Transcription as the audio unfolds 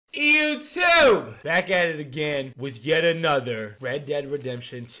YouTube! Back at it again with yet another Red Dead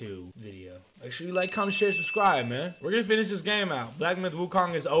Redemption 2 video. Make sure you like, comment, share, subscribe, man. We're gonna finish this game out. Black Myth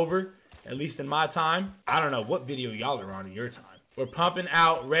Wukong is over, at least in my time. I don't know what video y'all are on in your time. We're pumping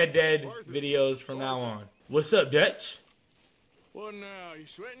out Red Dead videos from now on. What's up, Dutch? What now? You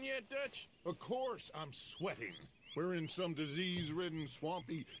sweating yet, Dutch? Of course I'm sweating. We're in some disease-ridden,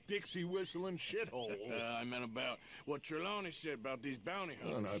 swampy, Dixie-whistling shithole. I meant about what Trelawney said about these bounty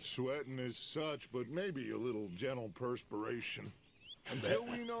hunters. I'm not sweating as such, but maybe a little gentle perspiration. Until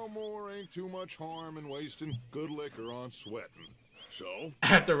we know more, ain't too much harm in wasting good liquor on sweating. So?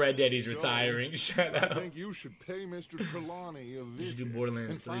 After Red Dead, he's retiring. Shut up. I think you should pay Mr. Trelawney a visit do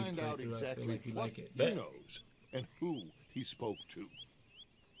Borderlands and 3 find out playthrough. I feel exactly like you what like it. he knows and who he spoke to.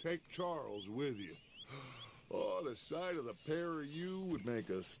 Take Charles with you. Oh, the sight of the pair of you would make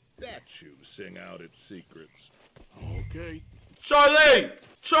a statue sing out its secrets. Okay. Charlie!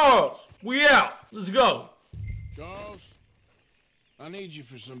 Charles! We out! Let's go! Charles, I need you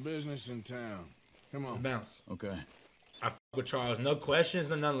for some business in town. Come on. Bounce. Okay. I f with Charles. No questions,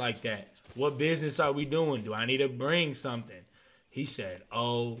 no nothing like that. What business are we doing? Do I need to bring something? He said,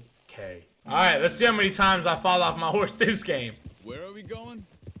 okay. Alright, let's see how many times I fall off my horse this game. Where are we going?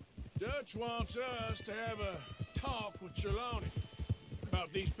 Dutch wants us to have a talk with Trelawney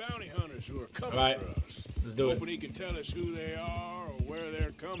about these bounty hunters who are coming for us. Let's do it. Hoping he can tell us who they are or where they're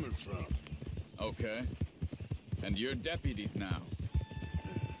coming from. Okay. And you're deputies now.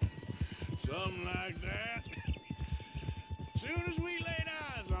 Something like that. Soon as we laid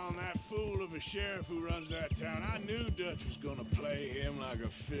eyes on that fool of a sheriff who runs that town, I knew Dutch was gonna play him like a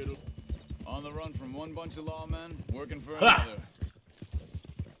fiddle. On the run from one bunch of lawmen, working for another.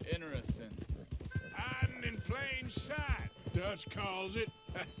 Interesting. Hiding in plain sight, Dutch calls it.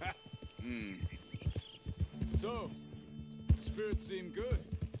 So, spirits seem good.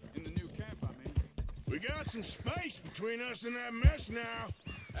 In the new camp, I mean. We got some space between us and that mess now.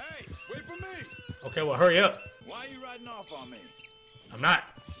 Hey, wait for me! Okay, well, hurry up. Why are you riding off on me? I'm not.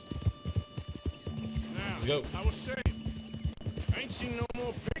 Now, Let's go. I was saying, I ain't seen no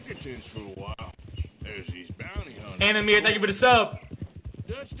more Pinkertons for a while. There's these bounty hunters. Anamir, thank you for the sub.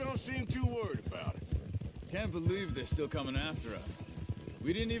 Dutch don't seem too worried about it. Can't believe they're still coming after us.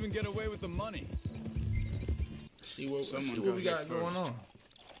 We didn't even get away with the money. Let's see what we got going on.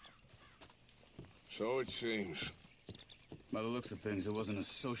 So it seems. By the looks of things, it wasn't a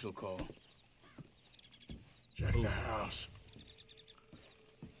social call. Check the house.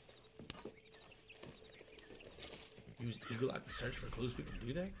 Use Eagle Eye to search for clues. We can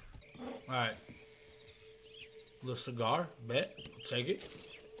do that? Alright. Little cigar. Bet. I'll take it.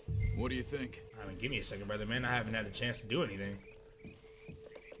 What do you think? I mean, give me a second, brother, man. I haven't had a chance to do anything.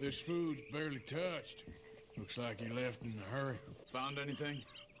 This food's barely touched. Looks like he left in a hurry. Found anything?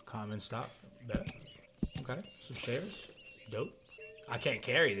 Common stock. Bet. Okay. Some shares. Dope. I can't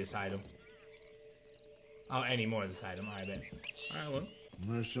carry this item. Oh, any more of this item. Alright, bet. Alright, well.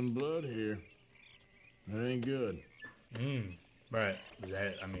 There's some blood here. That ain't good. Right. Is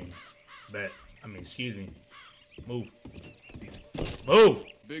that, bet. Excuse me. Move. Move!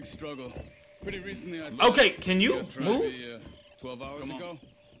 Big struggle. Pretty recently, I'd Okay, can you move? Maybe, 12 hours ago?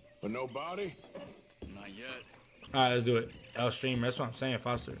 But no body? Not yet. Alright, let's do it. L stream, that's what I'm saying,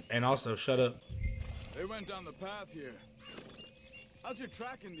 Foster. And also, shut up. They went down the path here. How's your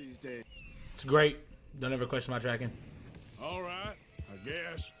tracking these days? It's great. Don't ever question my tracking. All right, I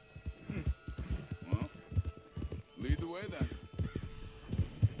guess. Well, lead the way then.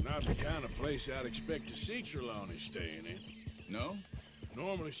 Not the kind of place I'd expect to see Trelawney staying in. No?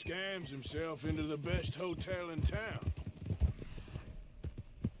 Normally scams himself into the best hotel in town.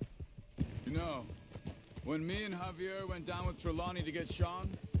 You know, when me and Javier went down with Trelawney to get Sean,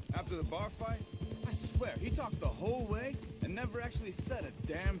 after the bar fight, I swear, he talked the whole way and never actually said a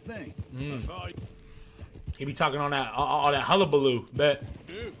damn thing. I thought, He be talking on that all that hullabaloo, bet.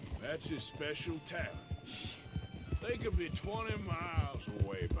 dude, that's his special talent. They could be 20 miles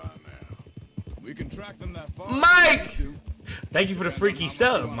away by now. We can track them that far. Mike! Thank you for the freaky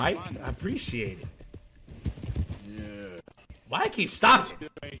sub, Mike. I appreciate it. Yeah, Why I keep stopping? still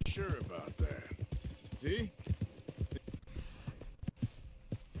ain't sure about that. See?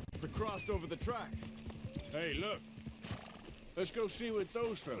 They crossed over the tracks. Hey, look. Let's go see what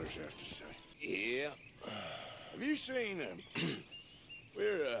those fellas have to say. Yeah. Have you seen them?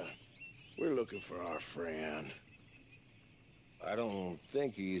 We're looking for our friend. I don't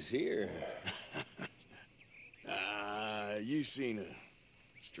think he's here. You seen a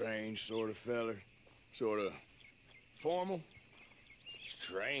strange sort of feller? Sort of formal?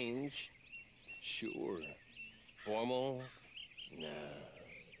 Strange? Sure. Formal? Nah.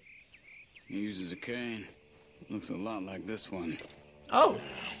 He uses a cane. Looks a lot like this one. Oh,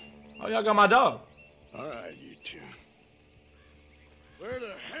 y'all got my dog. All right, you two. Where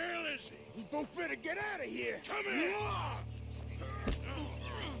the hell is he? We both better get out of here. Come here.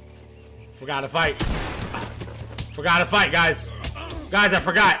 Forgot to fight. Forgot to fight, guys. Guys, I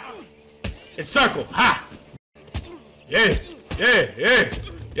forgot. It's circle. Ha! Yeah, yeah, yeah,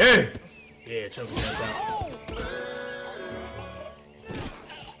 yeah. Yeah, choke his ass out.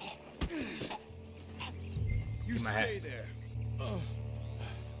 You my stay hat. there.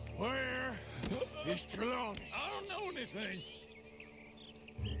 Where is Trelawney? I don't know anything.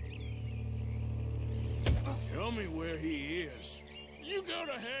 Tell me where he is. You go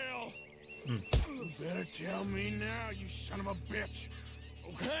to hell. You better tell me now, you son of a bitch.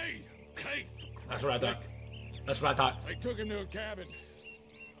 Okay? Okay. That's what I thought. That's what I thought. They took him to a cabin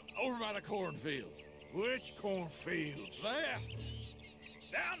over by the cornfields. Which cornfields? Left.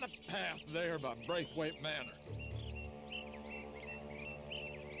 Down the path there by Braithwaite Manor.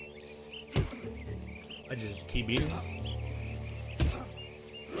 I just keep eating.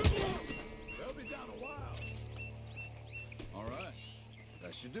 They'll be down a while. All right.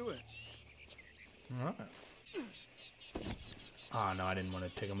 That should do it. All right. Oh, no, I didn't want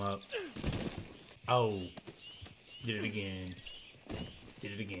to pick him up. Oh. Did it again.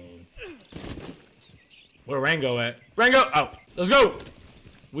 Did it again. Where Rango at? Rango! Oh, let's go!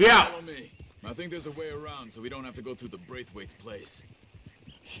 We out! Follow me. I think there's a way around so we don't have to go through the Braithwaite's place.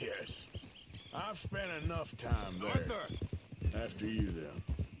 Yes. I've spent enough time there. After you, then.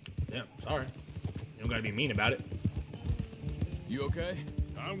 Yeah, sorry. You don't gotta be mean about it. You okay?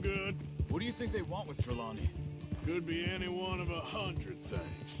 I'm good. What do you think they want with Trelawney? Could be any one of 100 things.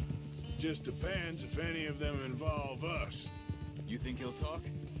 Just depends if any of them involve us. You think he'll talk?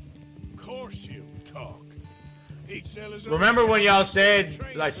 Of course he'll talk. He'd sell his own Remember when y'all shit.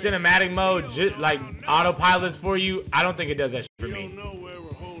 said, like, cinematic mode, like, autopilots for you? I don't think it does that shit for We me. don't know where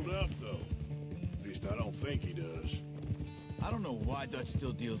we're holed up, though. At least I don't think he does. I don't know why Dutch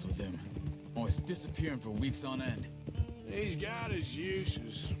still deals with him. Always disappearing for weeks on end. He's got his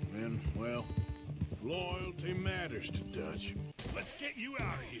uses, and, well, loyalty matters to Dutch. Let's get you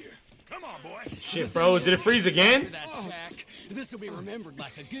out of here. Come on, boy. Shit froze. Did it freeze again? That shack. This will be remembered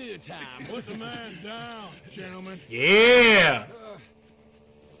like a good time. Put the man down, gentlemen. Yeah!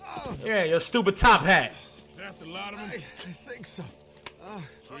 Yeah, your stupid top hat. Is that the lot of them? I think so.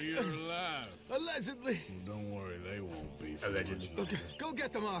 So you're alive. Allegedly. Well, don't worry, they won't be. for Allegedly. much longer. Go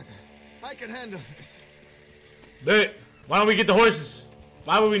get them, Arthur. I can handle this. But why don't we get the horses?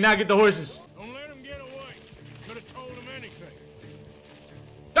 Why would we not get the horses? Don't let him get away. Could have told him anything.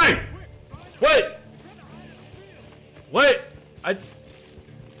 Hey! Wait! Wait!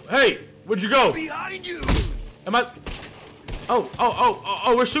 Hey! Where'd you go? Behind you! Am I?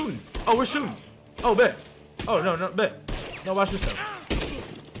 Oh, we're shooting. Oh, we're shooting. Oh, bet. Oh, no, bet. No, watch this stuff.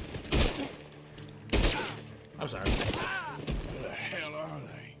 I'm sorry. Where the hell are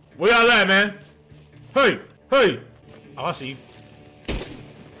they? Where y'all at, man? Hey! Oh, I see you.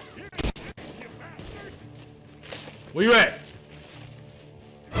 Where you at?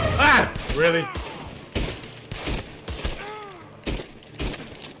 Ah! Really?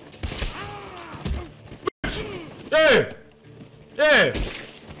 Yeah! Yeah!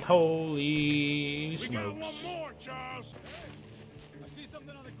 Holy We got one smokes. more, Charles. I see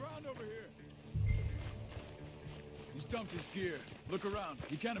something on the ground over here. He's dumped his gear. Look around.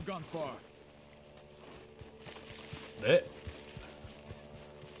 He can't have gone far. Bet.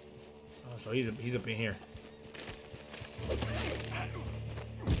 Oh, so he's up in here.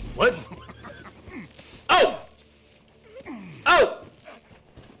 What? Oh! Oh!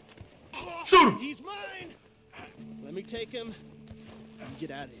 Shoot him! He's mine. Let me take him and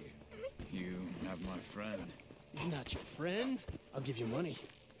get out of here. You have my friend. He's not your friend. I'll give you money.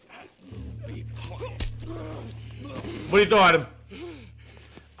 Be quiet. What do you throw at him?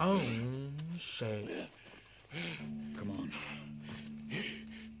 Oh, shit. Come on.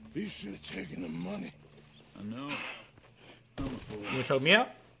 You should have taken the money. I know. I'm a fool. You wanna choke me out?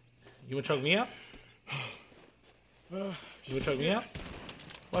 You wanna choke me out? You wanna choke me out?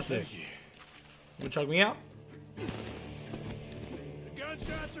 Watch this. You wanna choke me out? The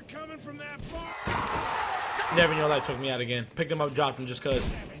gunshots are coming from that bar. Never in your life choke me out again. Picked him up, dropped him just cause.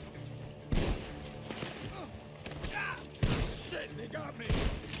 Shit, they got me.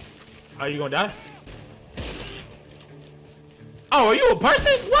 Are you gonna die? Oh, are you a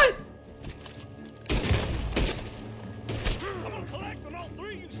person? What? I'm gonna collect on all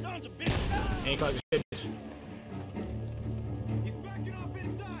three, you sons of bitches. Ain't called shit, bitch. He's backing off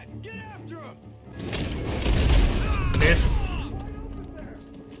inside. Get after him. Missed.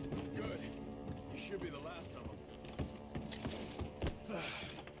 Good.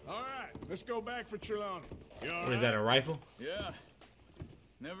 Let's go back for Trelawney. What is that, a rifle? Yeah.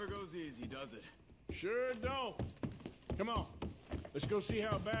 Never goes easy, does it? Sure don't. Come on. Let's go see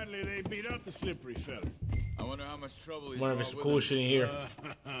how badly they beat up the slippery fella. I wonder how much trouble he's Wonder if it's brought some cool with shit in here.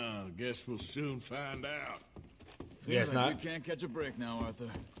 Guess we'll soon find out. Seems Guess like not. you can't catch a break now, Arthur.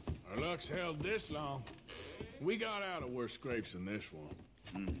 Our luck's held this long. We got out of worse scrapes than this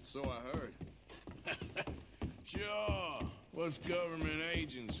one. So I heard. Sure. What's government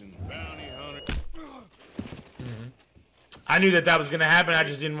agents and bounty hunters? I knew that was gonna happen. I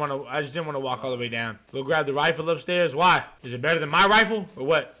just didn't want to walk all the way down. Go grab the rifle upstairs. Why? Is it better than my rifle or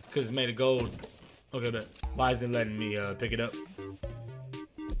what? Because it's made of gold. Okay, but why isn't it letting me pick it up?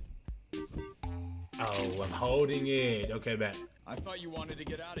 Oh, I'm holding it. Okay, bet. I thought you wanted to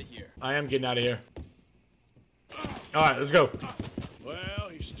get out of here. I am getting out of here. All right, let's go. Well,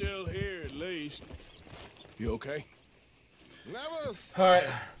 he's still here at least. You okay? Never All right.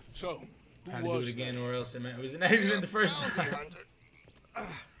 So, Trying who to do was it again, that? or else it was an accident the first bounty time.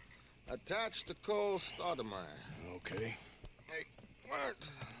 hunter. Attached to Cole Stoudemire. Okay. They weren't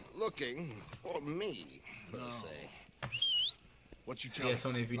looking for me, per se. What you tell Yeah, me?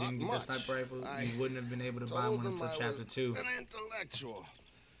 Tony, if you didn't Not get that much. sniper rifle, I you wouldn't have been able to buy Told one them until I chapter was 2. an intellectual.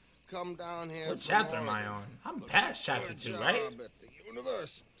 Come down here. What from chapter am I Oregon. on? I'm past chapter Good 2, job right? At the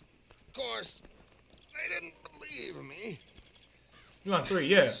university. Of course, they didn't believe me. You on 3,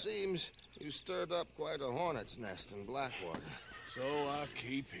 yeah. Seems you stirred up quite a hornet's nest in Blackwater. So I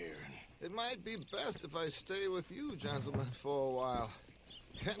keep hearing. It might be best if I stay with you, gentlemen, for a while.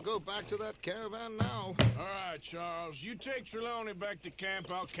 Can't go back to that caravan now. All right, Charles. You take Trelawney back to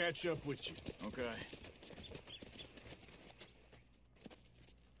camp. I'll catch up with you. Okay.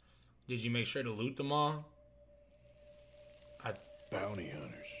 Did you make sure to loot them all? Bounty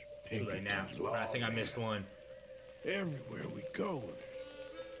hunters. Too late now. Pinkerton's I think I law, missed man. one. Everywhere we go,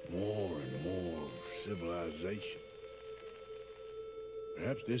 there's more and more civilization.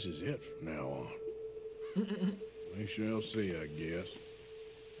 Perhaps this is it from now on. We shall see, I guess.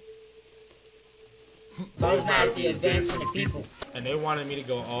 Those ideas advancing the people. And they wanted me to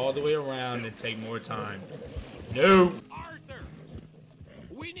go all the way around and take more time. No! Arthur,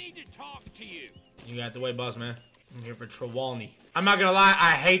 we need to talk to you. You got the way, boss man. I'm here for Trelawney. I'm not gonna lie,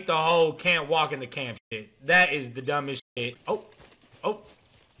 I hate the whole can't walk in the camp shit. That is the dumbest shit. Oh! Oh!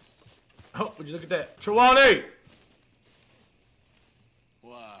 Oh, would you look at that? Trelawney!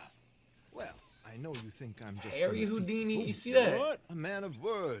 Why? Well, I know you think I'm just Harry some Houdini, fool. you see that? What? A man of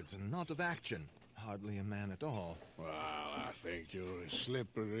words and not of action. Hardly a man at all. Well, I think you're as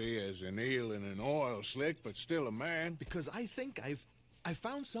slippery as an eel in an oil slick, but still a man. Because I think I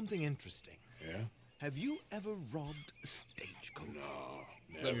found something interesting. Yeah? Have you ever robbed a stagecoach?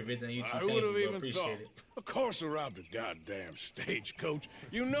 No. Love your vids on YouTube. I Thank would you, have bro. even Appreciate thought. it. Of course I robbed a goddamn stagecoach.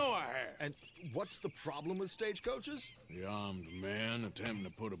 You know I have. And what's the problem with stagecoaches? The armed man attempting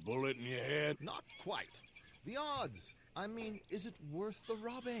to put a bullet in your head. Not quite. The odds. I mean, is it worth the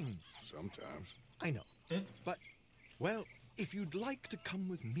robbing? Sometimes. I know. But, well, if you'd like to come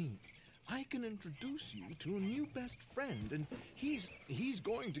with me, I can introduce you to a new best friend, and he's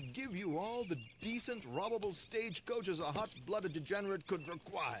going to give you all the decent, robbable stagecoaches a hot-blooded degenerate could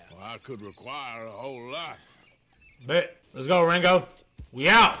require. Well, I could require a whole lot. Bet. Let's go, Ringo. We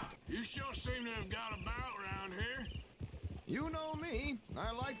out. You sure seem to have got about around here. You know me.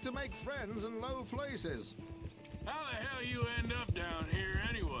 I like to make friends in low places. How the hell you end up down here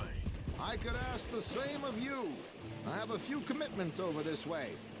anyway? I could ask the same of you. I have a few commitments over this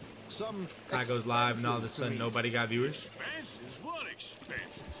way. Some Guy goes live and all of a expenses to sudden meet. nobody got viewers. Expenses? What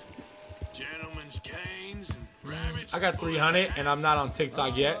expenses? Gentlemen's canes and rabbits. I got 300 and I'm not on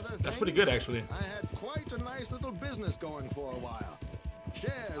TikTok yet. Other That's pretty things, good actually. I had quite a nice little business going for a while.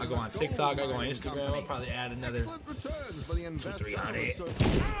 Shares I in go a on gold TikTok, I go on mining Instagram, company. I'll probably add another. Excellent returns for the investor. 300.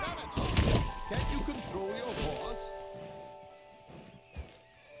 Can't you control your horse?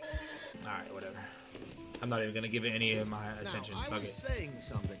 Alright, whatever. I'm not even gonna give it any of my attention. Now, I Fuck was it. saying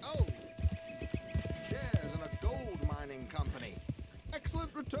something. Oh, shares in a gold mining company. Excellent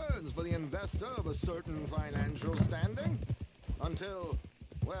returns for the investor of a certain financial standing. Until,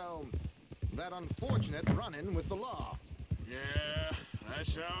 well, that unfortunate run-in with the law. Yeah,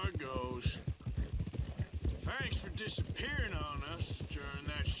 that's how it goes. Thanks for disappearing on us during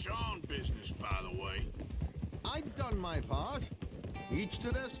that Sean business, by the way. I've done my part. Each to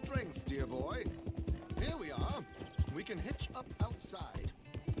their strengths, dear boy. Here we are. We can hitch up outside.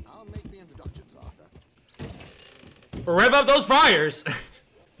 I'll make the introductions, Arthur. Rev up those fires!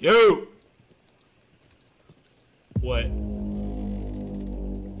 Yo! What?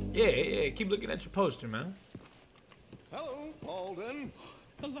 Yeah, keep looking at your poster, man. Hello, Alden.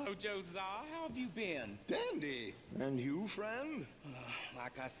 Hello, Josiah. How have you been? Dandy. And you, friend?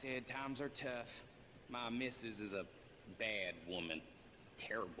 Like I said, times are tough. My missus is a bad woman.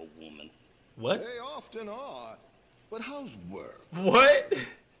 Terrible woman. What? They often are. But how's work? What?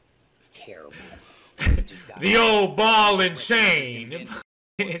 Terrible. The old ball and chain.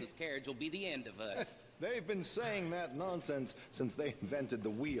 Horseless carriage will be the end of us. They've been saying that nonsense since they invented the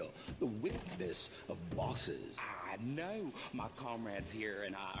wheel. The wickedness of bosses. I know. My comrades here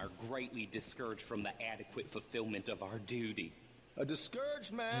and I are greatly discouraged from the adequate fulfillment of our duty. A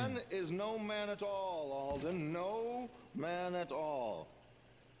discouraged man is no man at all, Alden. No man at all.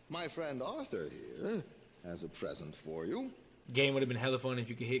 My friend Arthur here has a present for you. Game would have been hella fun if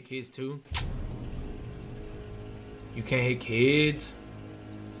you could hit kids too. You can't hit kids.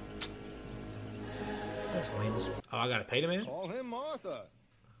 That's lame. Oh, I gotta pay the man? Call him Arthur.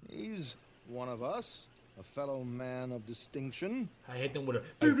 He's one of us, a fellow man of distinction. I hit them with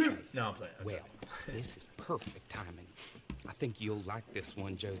a... Okay. No, I'm playing. Well, this is perfect timing. I think you'll like this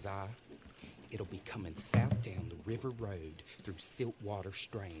one, Josiah. It'll be coming south down the river road through Siltwater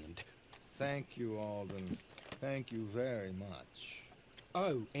Strand. Thank you, Alden. Thank you very much.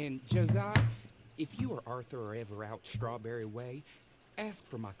 Oh, and Josiah, if you or Arthur are ever out Strawberry Way, ask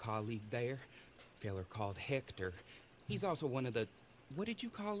for my colleague there, a feller called Hector. He's also one of the... What did you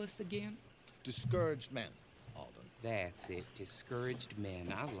call us again? Discouraged men, Alden. That's it. Discouraged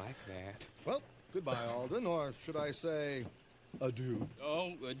men. I like that. Well, goodbye, Alden, or should I say, adieu.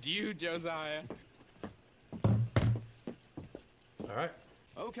 Oh, adieu, Josiah. All right.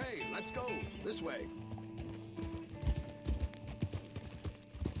 Okay, let's go. This way.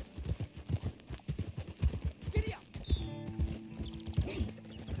 Giddy up!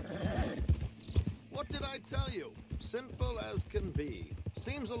 What did I tell you? Simple as can be.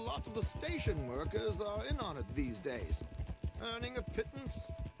 Seems a lot of the station workers are in on it these days. Earning a pittance,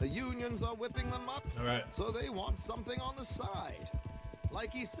 the unions are whipping them up. All right. So they want something on the side.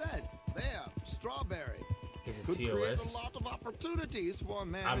 Like he said, there, Strawberry. Is it Could TOS? create a lot of opportunities for a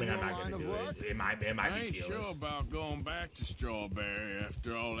man I mean, in I'm your not line gonna of do work. it. It might I be ain't TOS. sure about going back to Strawberry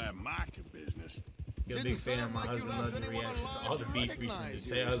after all that Micah business. You're a Didn't big fan. sound My like you husband left loves the anyone reactions to alive all the to beef recognize recently. you,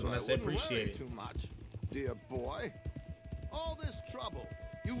 Tell your husband so I said wouldn't appreciate worry it. too much, dear boy. All this trouble.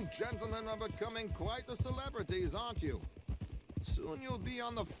 You gentlemen are becoming quite the celebrities, aren't you? Soon you'll be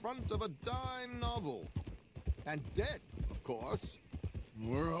on the front of a dime novel. And dead, of course.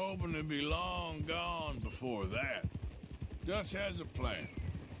 We're hoping to be long gone before that. Dutch has a plan.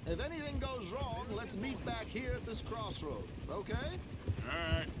 If anything goes wrong, let's meet back here at this crossroad, okay?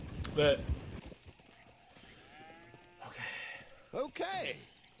 All right. But Okay.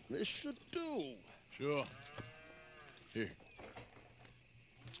 This should do. Sure. Here.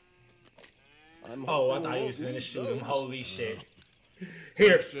 oh, I thought he was gonna shoot him. Holy shit!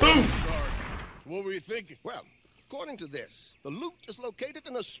 Here, Sorry. boom. What were you thinking? Well, according to this, the loot is located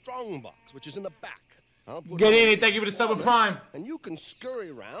in a strongbox, which is in the back. I'll put Get it in on and thank you for the sub wallet, prime. And you can scurry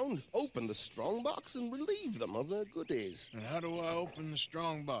around, open the strongbox, and relieve them of their goodies. And how do I open the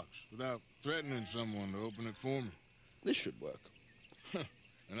strong box without threatening someone to open it for me? This should work.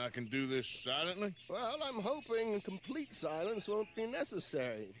 And I can do this silently? Well, I'm hoping complete silence won't be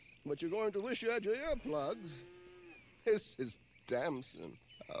necessary. But you're going to wish you had your earplugs. This is Damson.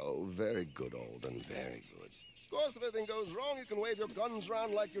 Oh, very good, Alden, very good. Of course, if anything goes wrong, you can wave your guns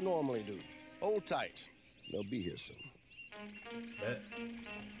around like you normally do. Hold tight. They'll be here soon. Bet.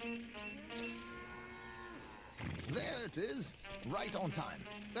 There it is. Right on time.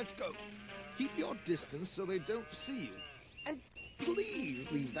 Let's go. Keep your distance so they don't see you. And please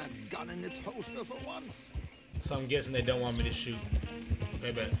leave that gun in its holster for once. So I'm guessing they don't want me to shoot.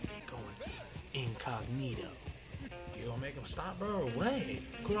 They better going incognito. You gonna make them stop, bro, or what?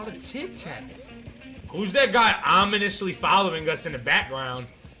 Quit all the chit chat. Who's that guy ominously following us in the background?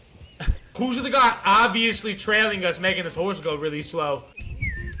 Who's the guy obviously trailing us, making his horse go really slow?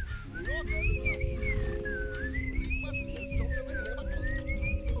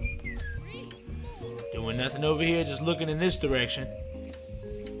 Doing nothing over here, just looking in this direction.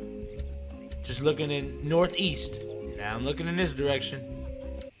 Just looking in northeast. Now I'm looking in this direction.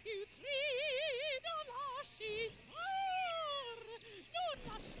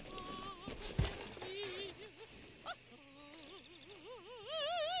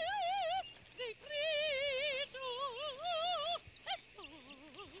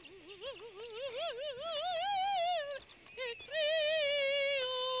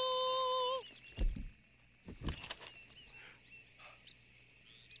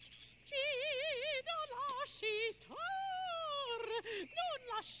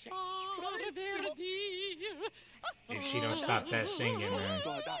 If she don't stop that singing, man.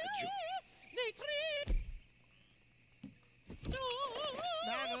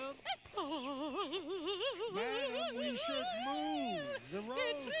 Madam, we should move. The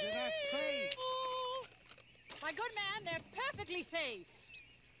roads are not safe. My good man, they're perfectly safe.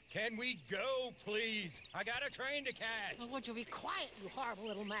 Can we go, please? I got a train to catch. Well, would you be quiet, you horrible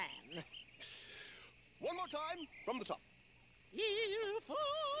little man? One more time from the top. Il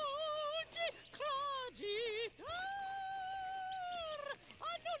fuggi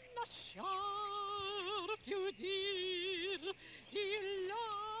a non lasciar più dir il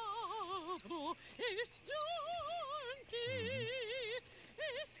ladro e stanchi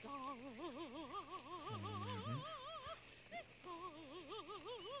e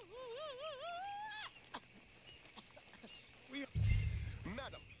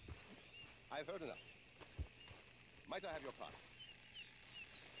Madam, I've heard enough. Might I have your card?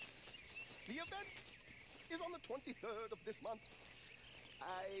 The event is on the 23rd of this month.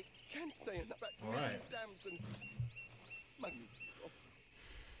 I can't say enough. All right. Damson. Magnifico.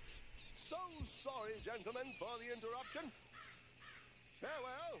 So sorry, gentlemen, for the interruption.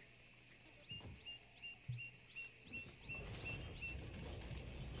 Farewell.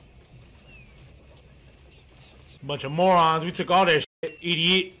 Bunch of morons. We took all that shit,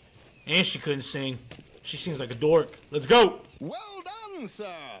 idiot. And she couldn't sing. She sings like a dork. Let's go. Well done,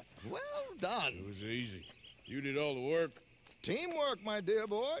 sir. Well done. It was easy. You did all the work. Teamwork, my dear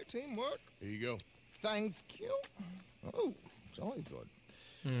boy. Teamwork. Here you go. Thank you. Oh, jolly good.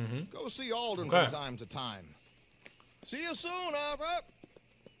 Mm-hmm. Go see Alden Okay. from time to time. See you soon, Arthur.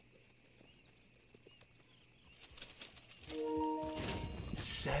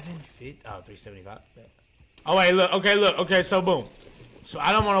 $375. Oh wait, look. Okay, so boom. So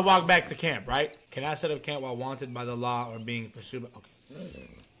I don't want to walk back to camp, right? Can I set up camp while wanted by the law or being pursued? Okay.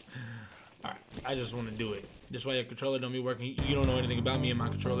 All right. I just want to do it. This way your controller don't be working. You don't know anything about me and my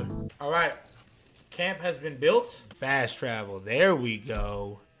controller. All right. Camp has been built. Fast travel. There we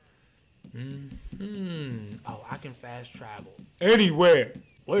go. Oh, I can fast travel anywhere.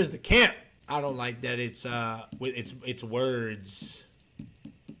 Where's the camp? I don't like that. It's words.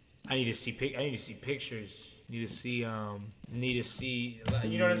 I need to see pictures. Need to see. You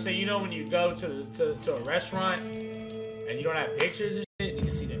know what I'm saying? You know when you go to a restaurant and you don't have pictures and shit. Need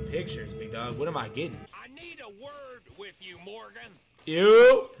to see them pictures, big dog. What am I getting? I need a word with you, Morgan.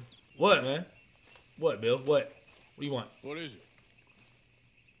 You? What, man? What, Bill? What do you want? What is it?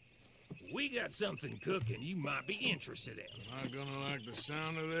 We got something cooking you might be interested in. Am I gonna like the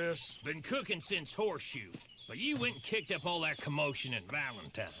sound of this? Been cooking since Horseshoe, but you went and kicked up all that commotion in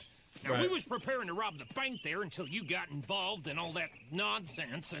Valentine. Now, Right. we was preparing to rob the bank there until you got involved in all that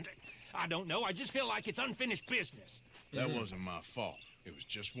nonsense, and I don't know, I just feel like it's unfinished business. That wasn't my fault. It was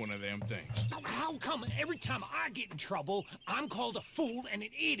just one of them things. How come every time I get in trouble, I'm called a fool and an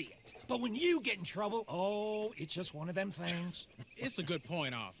idiot? But when you get in trouble, oh, it's just one of them things. It's a good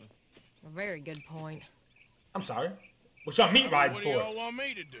point, Arthur. A very good point. I'm sorry. What y'all meat riding What for? do y'all want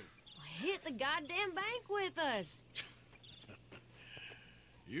me to do? Hit the goddamn bank with us.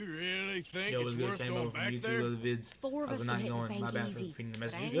 You really think Yo, it's what's good? worth Came going over from back YouTube, there? other vids. Four of How's us it can not hit the going? bank My bad for easy. repeating the But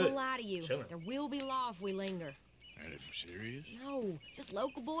message. I You ain't good? gonna lie to you. Chilling. There will be law if we linger. And if we're serious? No, just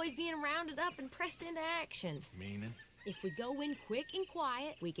local boys being rounded up and pressed into action. Meaning? If we go in quick and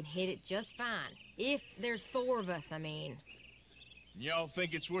quiet, we can hit it just fine. If there's four of us, I mean. Y'all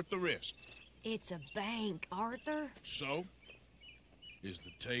think it's worth the risk? It's a bank, Arthur. So? Is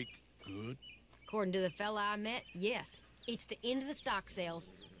the take good? According to the fella I met, yes. It's the end of the stock sales.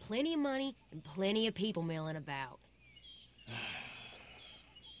 Plenty of money and plenty of people milling about.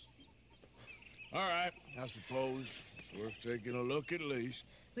 All right, I suppose it's worth taking a look at least.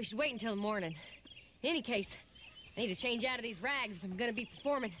 We should wait until the morning. In any case, I need to change out of these rags if I'm gonna be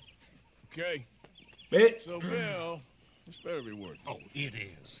performing. Okay. Bit. So, Bill, this better be worth it. Oh, it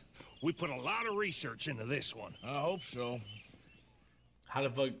is. We put a lot of research into this one. I hope so. How the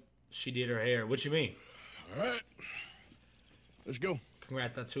fuck she did her hair? What you mean? All right. Let's go.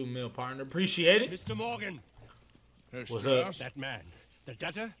 Congrats on 2 mil, partner. Appreciate it. Mr. Morgan. There's What's the up? house. That man. The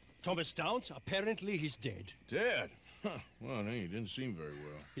debtor, Thomas Downs, apparently he's dead. Dead? Huh. Well, no, he didn't seem very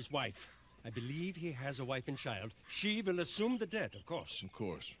well. His wife. I believe he has a wife and child. She will assume the debt, of course. Of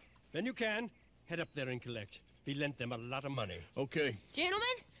course. Then you can head up there and collect. We lent them a lot of money. Okay. Gentlemen,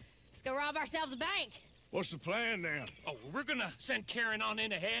 let's go rob ourselves a bank. What's the plan then? Oh, we're gonna send Karen on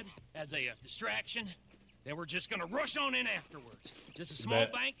in ahead as a distraction. Then we're just gonna rush on in afterwards. Just a small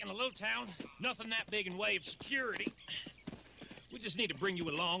Bet. bank in a little town. Nothing that big in way of security. We just need to bring you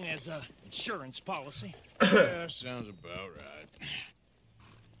along as a insurance policy. Yeah, sounds about right.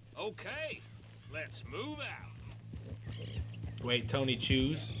 Okay, let's move out. Wait, Tony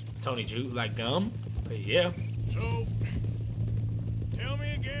chews? Tony chew like gum? Yeah. So, tell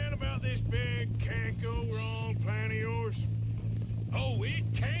me again about this big can't go wrong plan of yours. Oh, it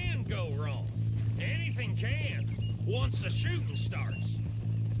can go wrong. Anything can, once the shooting starts.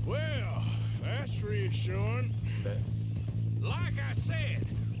 Well, that's reassuring. Like I said,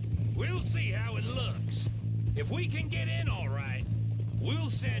 we'll see how it looks. If we can get in all right, we'll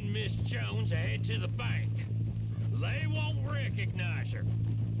send Miss Jones ahead to the bank. They won't recognize her.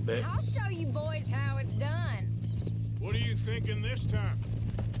 I'll show you boys how it's done. What are you thinking this time?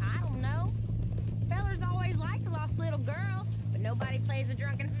 I don't know. Fellers always liked the lost little girl, but nobody plays a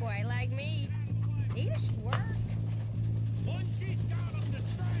drunken boy like me. Either should work. Once she's got them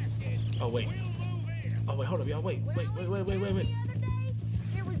distracted, oh, wait. Oh, wait, hold up, y'all. Wait. The other day,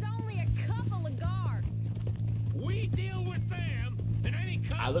 there was only a couple of guards. We deal with them and any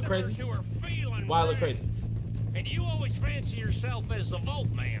I look crazy? customers who are feeling Why I look red. crazy? And you always fancy yourself as the Vault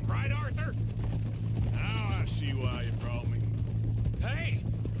Man, right, Arthur? Now I see why you brought me. Hey,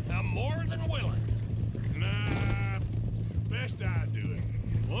 I'm more than willing. Nah, best I do it.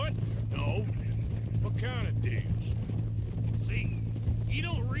 What? No. What kind of deals? See, you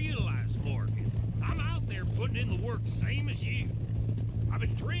don't realize, Morgan. I'm out there putting in the work same as you. I've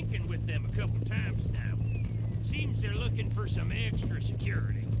been drinking with them a couple times now. Seems they're looking for some extra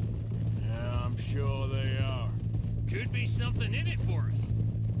security. Yeah, I'm sure they are. Could be something in it for us.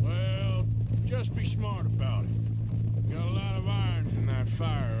 Well, just be smart about it. Got a lot of irons in that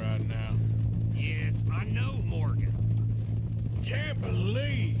fire right now. Yes, I know, Morgan. Can't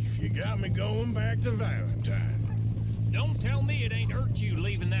believe you got me going back to Valentine. Don't tell me it ain't hurt you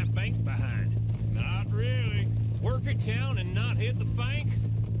leaving that bank behind. Not really. Work a town and not hit the bank?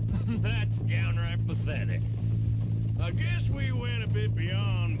 That's downright pathetic. I guess we went a bit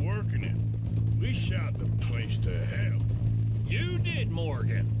beyond working it. We shot the place to hell. You did,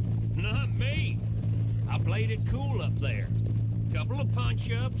 Morgan. Not me. I played it cool up there. Couple of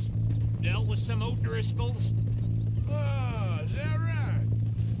punch-ups, dealt with some O'Driscolls. Ah, is that right?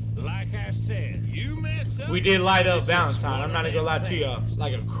 Like I said, you mess up. We did light up Valentine. I'm not gonna lie to y'all.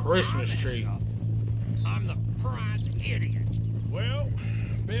 Like a Christmas tree. I'm the prize idiot. Well,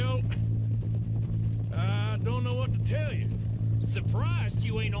 Bill, I don't know what to tell you. Surprised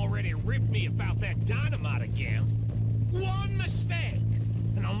you ain't already ripped me about that dynamite again. One mistake,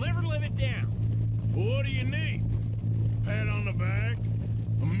 and I'll never live it down. What do you need? Pat on the back?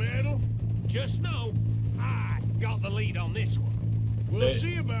 A medal? Just know, I got the lead on this one. We'll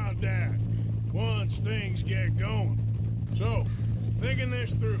see about that once things get going. So, thinking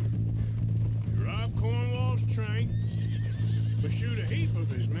this through. We rob Cornwall's train. We shoot a heap of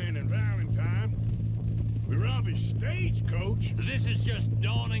his men in Valentine. We rob his stagecoach. This is just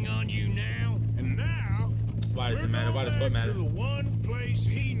dawning on you now. And now, why does it matter? Why does what matter? to the one place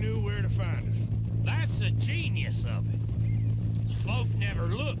he knew where to find us. That's the genius of it. Folk never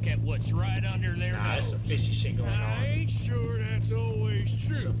look at what's right under their nose. That's some fishy shit going I on. ain't sure that's always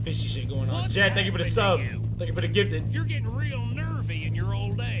true. Some fishy shit going on. What's Jet, thank you for the sub. Thank you for the gifted. You're getting real nervy in your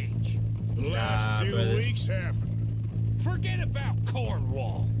old age. The last few brother. weeks happened. Forget about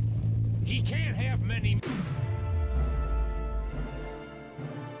Cornwall. He can't have many...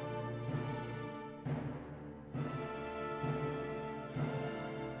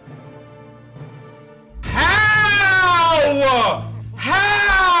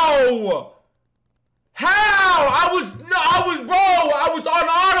 I was on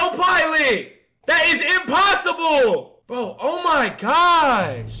autopilot. That is impossible. Bro, oh my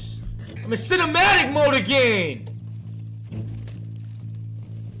gosh. I'm in cinematic mode again.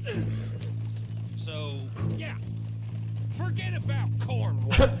 So, yeah. Forget about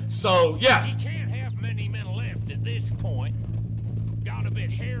Cornwall. So, yeah. He can't have many men left at this point. Got a bit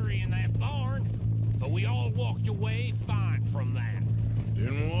hairy in that barn, but we all walked away fine from that.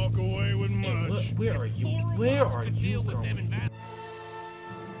 Didn't walk away with Hey, much. where are you? Where are you going?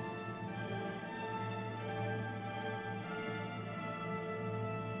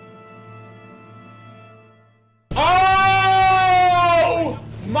 Oh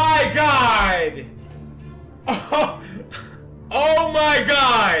my God! Oh my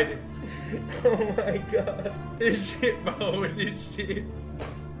God! Oh my God! This shit, bro! This shit!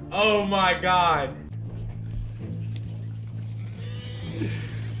 Oh my God!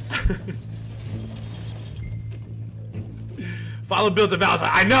 Follow Bill to Valentine.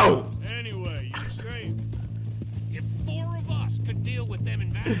 I know. Anyway, you say If four of us could deal with them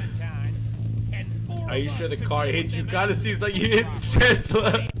in Valentine, and four Are you of sure us the could car deal hit with you? them Kinda in seems like you hit the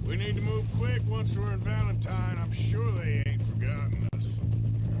Tesla. we need to move quick once we're in Valentine. I'm sure they ain't forgotten us.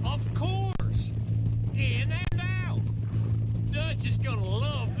 Of course. In and out.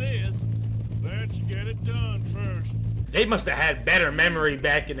 They must have had better memory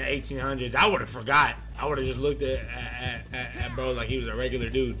back in the 1800s. I would have forgot. I would have just looked at bro like he was a regular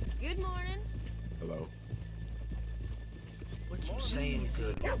dude. Good morning. Hello. What you saying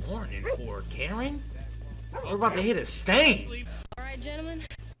good morning for, Karen? We're about to hit a stain. All right, gentlemen.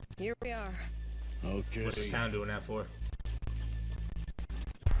 Here we are. Okay. What's the sound doing that for?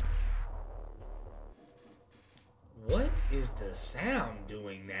 What is the sound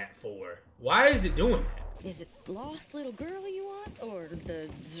doing that for? Why is it doing that? Is it lost little girl you want, or the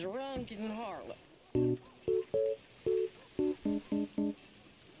drunken harlot?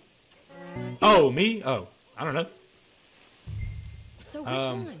 Oh, me? Oh, I don't know. So which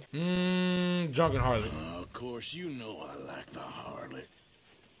one? Drunken harlot. Of course, you know I like the harlot.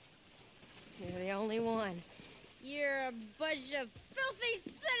 You're the only one. You're a bunch of filthy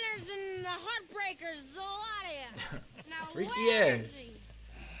sinners and the heartbreakers, the lot of you. Now Freaky where ass. is he?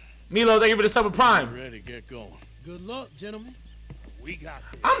 Milo, thank you for the sub prime. Ready, get going. Good luck, gentlemen. We got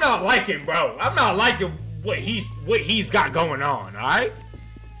this. I'm not liking, bro. I'm not liking what he's got going on. All right.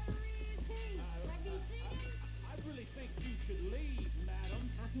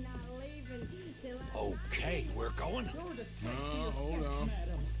 Okay, we're going. No, hold on.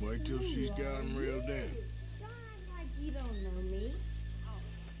 Wait till she's got him reeled in. Like you don't know me.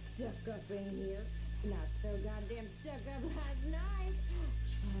 Stuck up in here. Not so goddamn stuck up last night.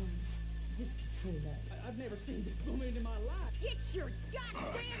 Just between us. I've never seen this woman in my life. Get your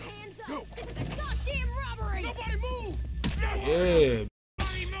goddamn hands up! Go. This is a goddamn robbery! Nobody move! Yeah.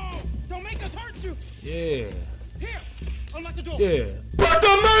 Nobody move! Don't make us hurt you. Yeah. Here, unlock the door. Yeah. Put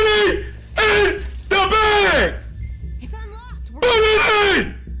the money in the bag. It's unlocked. Put it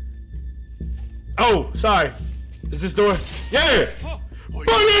in. Oh, sorry. Is this door? Yeah. Put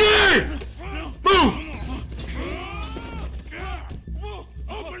it in. Move.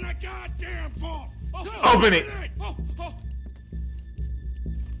 Open the goddamn vault! Open it.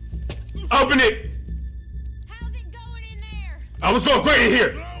 Open it. How's it going in there? I was going great in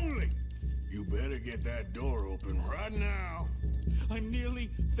here. Slowly! You better get that door open right now. I'm nearly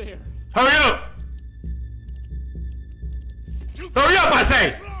there. Hurry up. Hurry up, I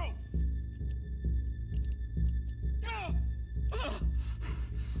say.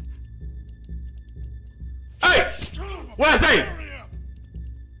 Hey. What I say?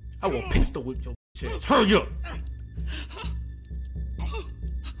 I will pistol whip your chest. Hurry up.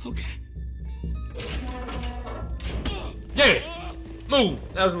 Okay. Yeah. Move.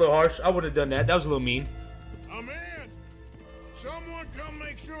 That was a little harsh. I would have done that. That was a little mean. I'm in. Someone come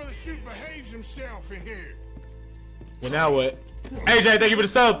make sure the chute behaves himself in here. Well, now what? AJ, thank you for the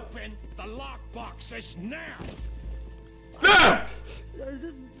sub. Open the lockbox says now. No!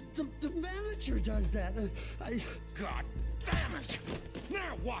 The manager does that. God damn it!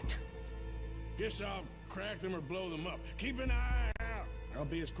 Now what? Guess I'll crack them or blow them up. Keep an eye out. I'll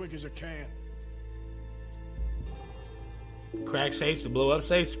be as quick as I can. Crack safes and blow up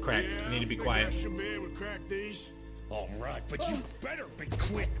safes? Crack. Yeah, I need to be think quiet. I should be able to crack these. All right, but you better be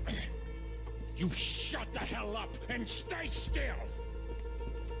quick. You shut the hell up and stay still.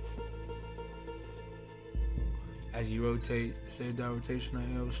 As you rotate, save that rotation.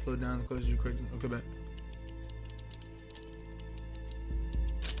 I will slow down the closer you quick. Okay, back.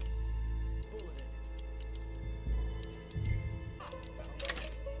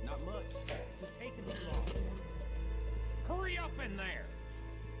 Not much. It's taking too long. Hurry up in there.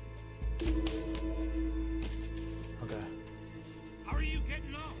 Okay. How are you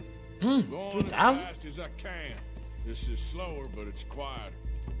getting on? Going as 2000? fast as I can. This is slower, but it's quiet.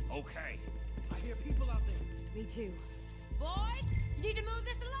 Okay. I hear people out there. Me too. Boys, you need to move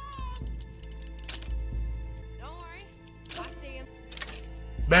this along. Don't worry. I see him.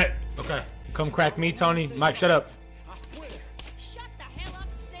 Bet. Okay. Come crack me, Tony. Mike, shut up. I swear. Shut the hell up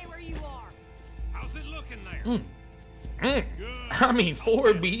and stay where you are. How's it looking there? Good. I mean,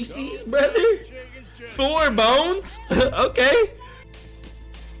 4 beasties, brother? 4 bones? Okay.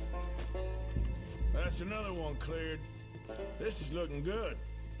 That's another one cleared. This is looking good.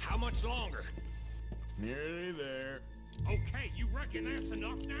 How much longer? Nearly there. Okay, you reckon that's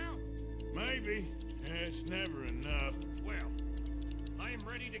enough now? Maybe. It's never enough. Well, I am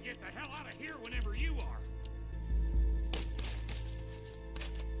ready to get the hell out of here whenever you are.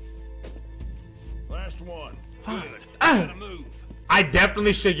 Last one. Fine. Good. Gotta move. I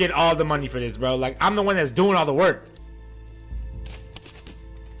definitely should get all the money for this, bro. Like, I'm the one that's doing all the work.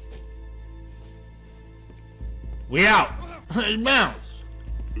 We out. Let's bounce.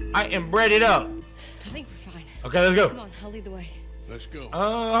 I am breaded up. I think we're fine. Okay, let's go. Come on, I'll lead the way. Let's go.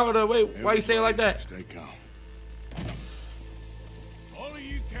 Hold on, wait. Why you saying it like that? Stay calm. All of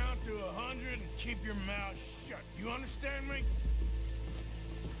you count to 100 and keep your mouth shut. You understand me?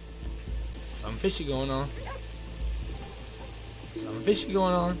 Something fishy going on. Something fishy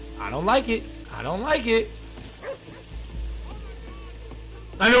going on. I don't like it. I don't like it.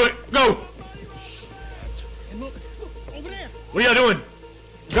 I knew it. Go. And look, over there. What are y'all doing?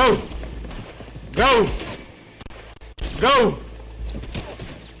 Go. Go. Go.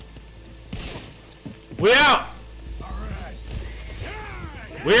 We out.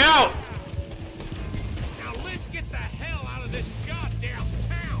 We out. Now let's get the hell out of this goddamn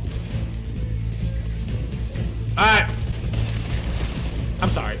town. All right. I'm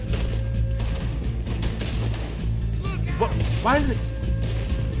sorry. What? Why isn't it?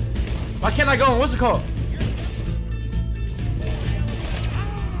 Why can't I go on? What's it called?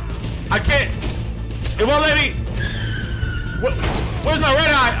 I can't. It won't let me. Where's my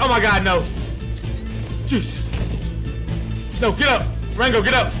red eye? Oh my God, no. Jesus. No, get up. Rango,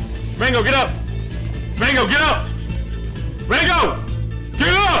 get up. Rango, get up. Rango, get up. Rango,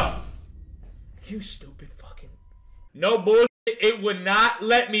 get up. You stupid fucking. No bullshit. It would not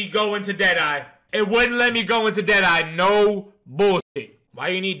let me go into Deadeye. It wouldn't let me go into Deadeye. No bullshit. Why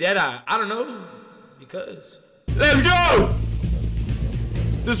you need Deadeye? I don't know. Because. Let's go.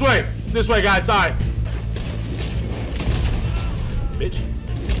 This way. This way, guys. Sorry. Bitch.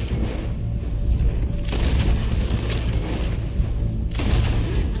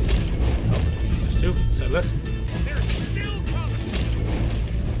 Oh, just two. Say less. They're still coming.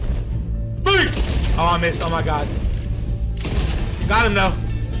 Beat! Oh, I missed. Oh my God. Got him though.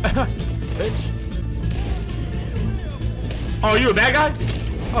 Bitch. Oh, you a bad guy?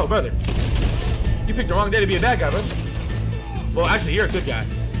 Oh, brother. You picked the wrong day to be a bad guy, bro. Well, actually, you're a good guy.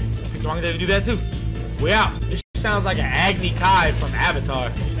 You picked the wrong day to do that too. We out. This sounds like an Agni Kai from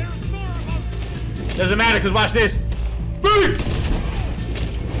Avatar. Doesn't matter, because watch this. Beat!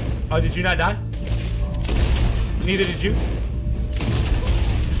 Oh, did you not die? Neither did you.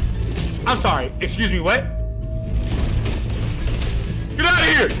 I'm sorry. Excuse me, what? Get out of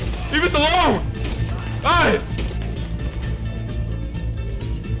here! Leave us alone! Alright!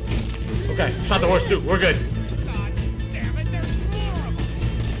 Okay, shot the horse too. We're good. God damn it, there's more of them.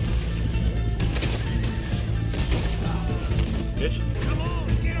 Bitch. Come on,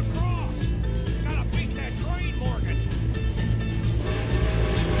 get across. Gotta beat that train, Morgan.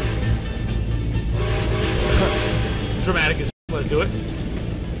 Dramatic as let's do it.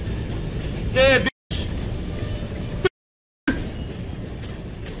 Yeah, bitch.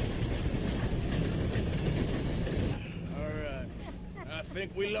 I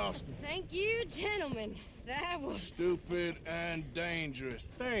think we lost him. Thank you, gentlemen. That was Stupid and dangerous.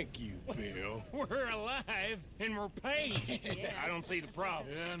 Thank you, Bill. We're alive and we're paid. Yeah. I don't see the problem.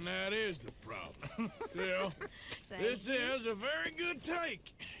 Yeah, and that is the problem. Still, this is a very good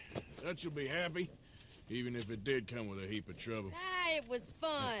take. That you'll be happy, even if it did come with a heap of trouble. Ah, it was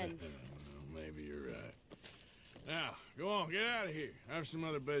fun. Well, maybe you're right. Now, go on, get out of here. I have some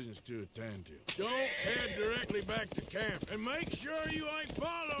other business to attend to. Don't head directly back to camp, and make sure you ain't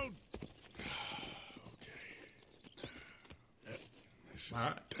followed. Okay. Yep, this is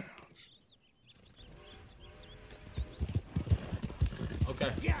Alright. the towns.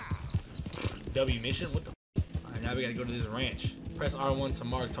 Okay. Yeah. W mission? What the f? Alright, now we gotta go to this ranch. Press R1 to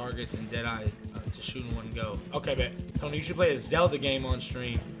mark targets and Deadeye to shoot in one go. Okay, bet. Tony, you should play a Zelda game on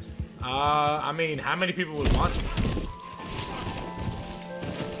stream. I mean, how many people would watch it?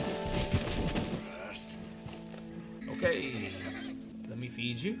 Okay. Let me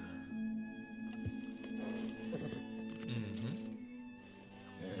feed you.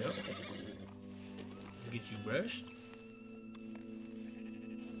 Yep. Let's get you brushed.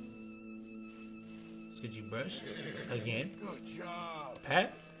 Let's get you brushed. Again. Good job.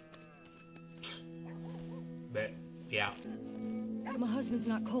 Pat. Bet. Yeah. My husband's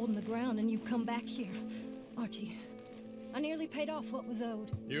not cold in the ground, and you've come back here. Archie, I nearly paid off what was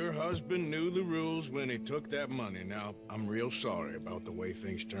owed. Your husband knew the rules when he took that money. Now, I'm real sorry about the way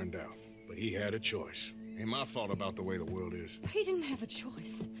things turned out. But he had a choice. Ain't my fault about the way the world is. He didn't have a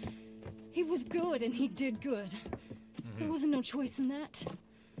choice. He was good, and he did good. There wasn't no choice in that.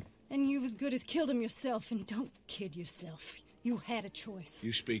 And you've as good as killed him yourself, and don't kid yourself. You had a choice.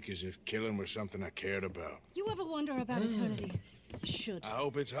 You speak as if killing was something I cared about. You ever wonder about eternity? You should. I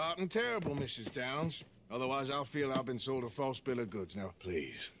hope it's hot and terrible, Mrs. Downs. Otherwise, I'll feel I've been sold a false bill of goods. Now,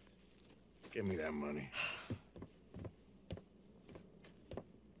 please, give me that money.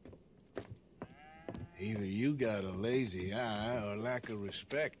 Either you got a lazy eye or lack of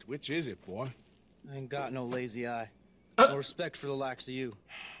respect. Which is it, boy? I ain't got no lazy eye. No respect for the likes of you.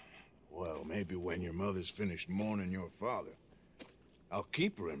 Well, maybe when your mother's finished mourning your father, I'll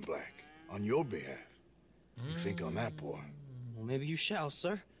keep her in black. on your behalf. You think on that, boy? Well, maybe you shall,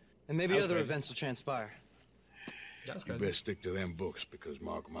 sir. And maybe That's other crazy. events will transpire. That's You crazy. best stick to them books, because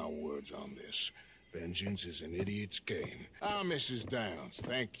mark my words on this. Vengeance is an idiot's game. Ah, Mrs. Downs,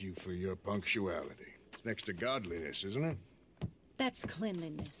 thank you for your punctuality. It's next to godliness, isn't it? That's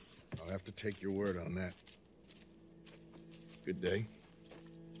cleanliness. I'll have to take your word on that. Good day.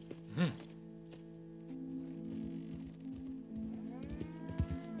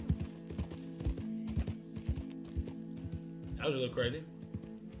 That was a little crazy.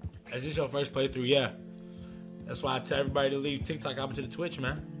 Is this your first playthrough? Yeah. That's why I tell everybody to leave TikTok, hop into the Twitch,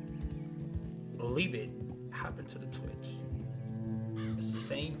 man. Leave it. Hop into the Twitch. It's the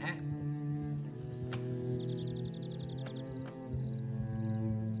same app.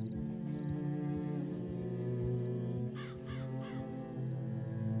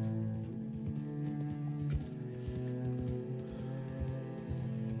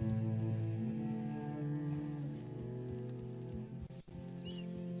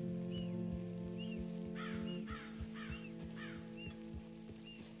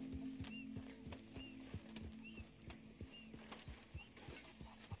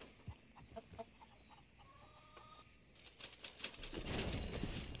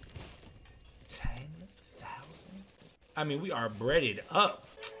 I mean, we are breaded up.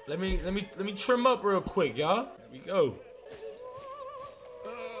 Let me trim up real quick, y'all. There we go.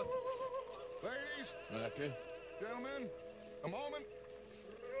 Ladies. Okay. Gentlemen, a moment.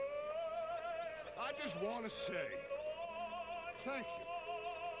 I just want to say thank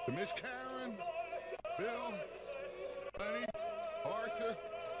you to Miss Karen, Bill, Lenny, Arthur.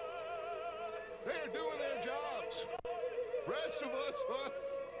 They're doing their jobs. Rest of us,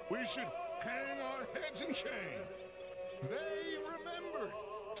 we should hang our heads in shame. They remembered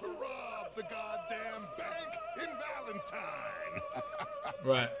to rob the goddamn bank in Valentine.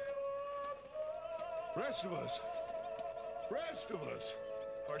 Right. Rest of us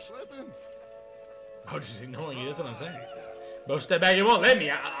are slipping. Bro, just ignoring you. That's what I'm saying. Bro, step back. It won't let me.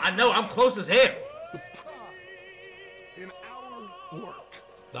 I know. I'm close as hell. In our work.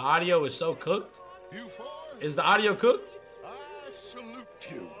 The audio is so cooked. You four, Is the audio cooked? I salute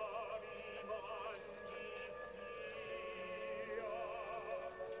you.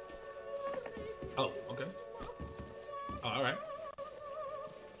 Oh, okay. Oh, all right.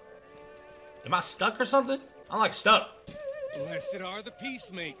 Am I stuck or something? I'm like stuck. Blessed are the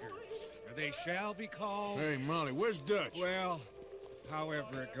peacemakers, for they shall be called... Hey, Molly, where's Dutch? Well,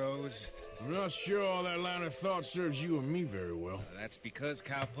 however it goes. I'm not sure all that line of thought serves you and me very well. That's because,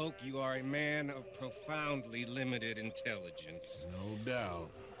 Cowpoke, you are a man of profoundly limited intelligence. No doubt.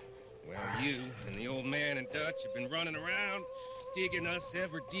 Well, you and the old man and Dutch have been running around, digging us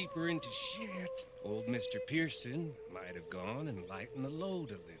ever deeper into shit. Old Mr. Pearson might have gone and lightened the load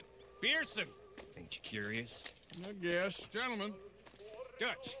a little. Pearson! Ain't you curious? I guess. Gentlemen.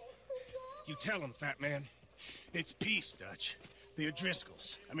 Dutch, you tell him, fat man. It's peace, Dutch. The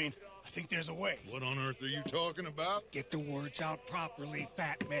O'Driscolls. I mean, I think there's a way. What on earth are you talking about? Get the words out properly,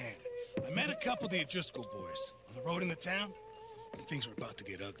 fat man. I met a couple of the O'Driscoll boys on the road into town, and things were about to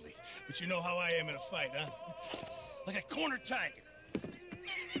get ugly. But you know how I am in a fight, huh? Like a corner tiger.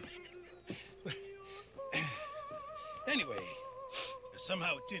 Anyway,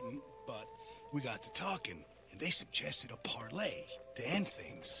 somehow it didn't, but we got to talking, and they suggested a parlay to end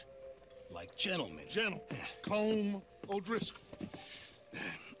things. Like gentlemen. Gentlemen. Combe O'Driscoll.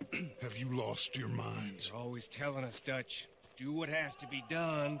 Have you lost your minds? You're always telling us, Dutch, do what has to be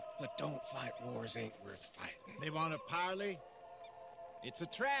done, but don't fight wars ain't worth fighting. They want a parley? It's a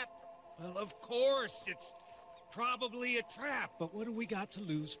trap. Well, of course, it's probably a trap, but what do we got to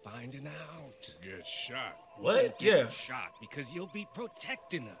lose finding out? Get shot. What? Get Yeah. shot because you'll be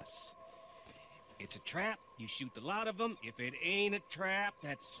protecting us. It's a trap, you shoot the lot of them. If it ain't a trap,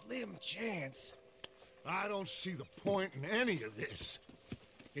 that's slim chance. I don't see the point in any of this.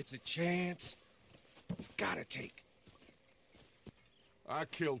 It's a chance you've gotta take. I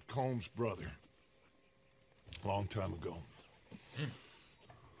killed Combs' brother. A long time ago.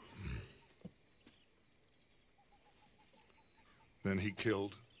 Then he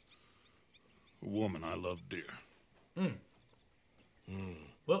killed a woman I loved dear.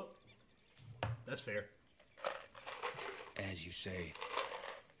 Well, that's fair. As you say,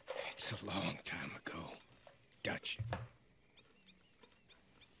 it's a long time ago, Dutch.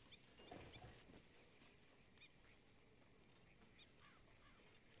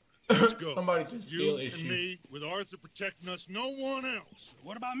 Let's go. Somebody just steal you his and shit. me, with Arthur protecting us, no one else.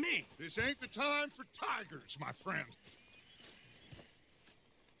 What about me? This ain't the time for tigers, my friend.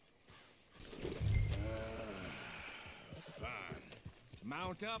 Fine.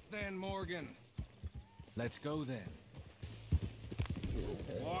 Mount up then, Morgan. Let's go then.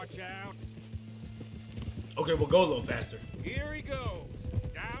 Watch out. Okay, we'll go a little faster. Here he goes.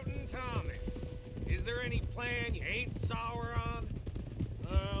 Doubting Thomas. Is there any plan you ain't sour on?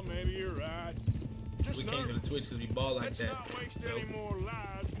 Maybe you're right. Just we can't go to Twitch because we ball like Let's that. not waste any more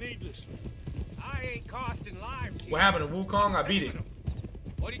lives needlessly. I ain't costing lives here. What happened to Wukong? I beat it.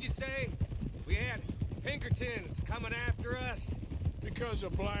 What did you say? We had Pinkertons coming after us? Because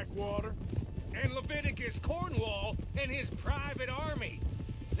of Blackwater? And Leviticus Cornwall and his private army.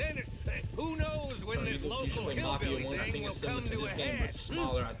 Then who knows when So this you local should play Mafia hillbilly 1. I thing think will it's similar come to to a this game, head. but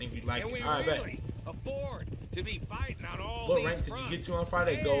smaller. I think you'd like And it. we All right, bet. really afford to be fighting on all What these rank did you fronts. get to on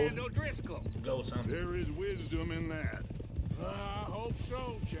Friday? And Gold? O'Driscoll. Gold something. There is wisdom in that. I hope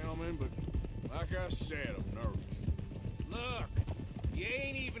so, gentlemen, but like I said, I'm nervous. Look, you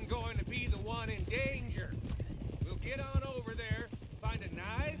ain't even going to be the one in danger. We'll get on over there, find a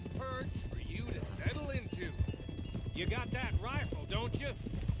nice perch for you to settle into. You got that rifle, don't you?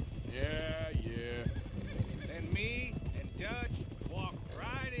 Yeah. Then me and Dutch walk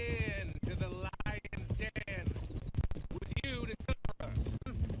right in to the lion's den with you to cover us.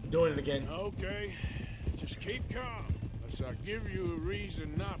 Doing it again. Okay, just keep calm, unless I give you a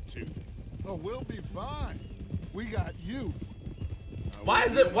reason not to. Oh, we'll be fine. We got you. Why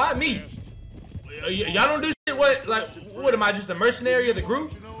is it? Why me? Y'all don't do shit. What am I, just a mercenary of the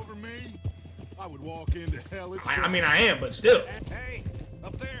group? Over me, I would walk into hell. I mean, I am, but still. Hey,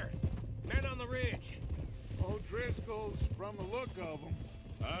 up there, men on the ridge. O'Driscoll's from the look of them.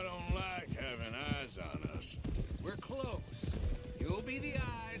 I don't like having eyes on us. We're close. You'll be the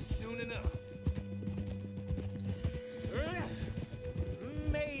eyes soon enough.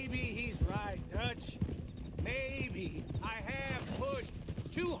 Maybe he's right, Dutch. Maybe I have pushed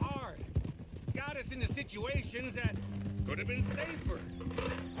too hard. Got us into situations that could have been safer.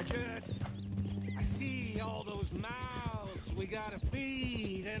 I see all those mouths we gotta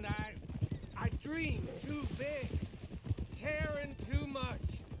feed, and I dream too big, caring too much.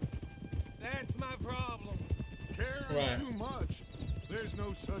 That's my problem. Caring too much? There's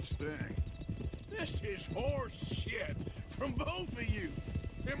no such thing. This is horse shit from both of you.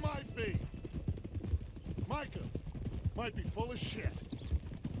 It might be. Micah might be full of shit.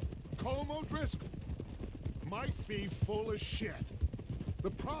 Colm O'Driscoll might be full of shit.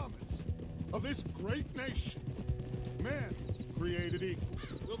 The promise of this great nation. Men created equal.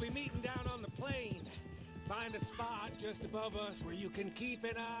 We'll be meeting down on the plain. Find a spot just above us where you can keep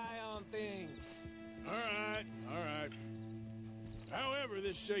an eye on things. All right. However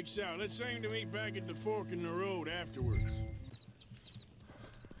this shakes out, let's aim to meet back at the fork in the road afterwards.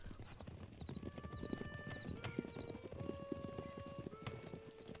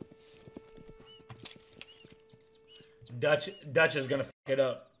 Dutch is gonna fuck it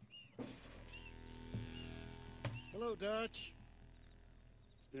up. Hello, Dutch.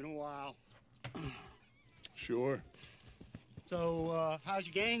 It's been a while. Sure. So, how's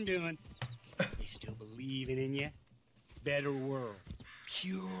your gang doing? They still believing in you? Better world.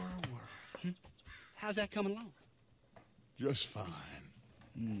 Pure world. How's that coming along? Just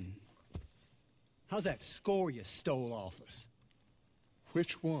fine. How's that score you stole off us?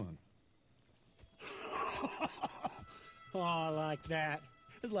 Which one? Oh, I like that.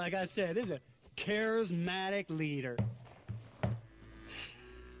 It's like I said, this is a charismatic leader.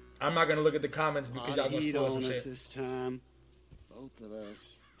 I'm not gonna look at the comments because y'all gonna spoil some shit. This time. Both of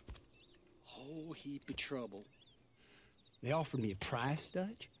us. Whole heap of trouble. They offered me a price,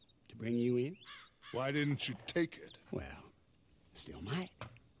 Dutch, to bring you in. Why didn't you take it? Well, still might.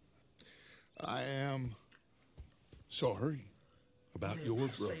 I am sorry about your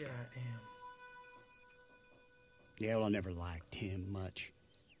brother. Say I am. Yeah, well, I never liked him much.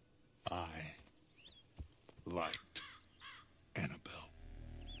 I liked Annabelle.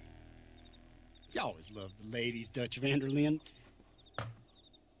 You always loved the ladies, Dutch Vanderlyn.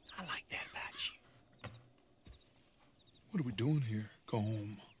 I like that about you. What are we doing here? Go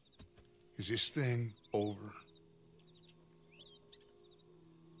home. Is this thing over?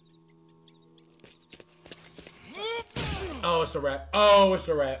 Oh, it's a wrap. Oh, it's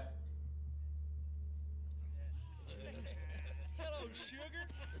a wrap. Hello, sugar.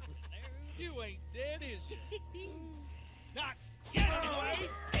 You ain't dead, is you? Not yet, anyway.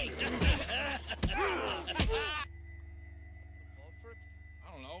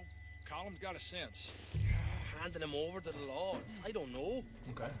 I don't know. Colum's got a sense. Handing him over to the lords. I don't know.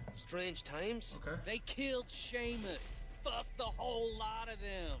 Okay. Strange times. Okay. They killed Seamus. Fuck the whole lot of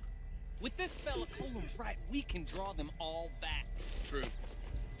them. With this fella Colum's right, we can draw them all back. True.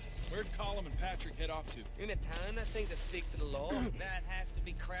 Where'd Colum and Patrick head off to? In a town, I think, to speak to the law. That has to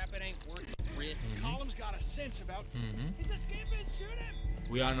be crap. It ain't worth the risk. Colum's got a sense about... He's escaping. Shoot him.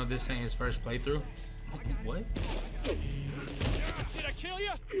 We all know this ain't his first playthrough. What? Did I kill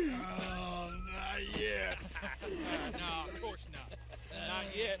you? Oh, not yet. No, of course not.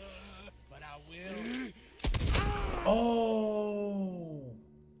 Not yet. But I will. Oh.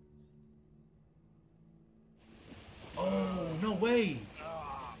 Oh, no way.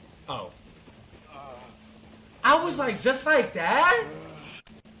 Oh. I was like, just like that?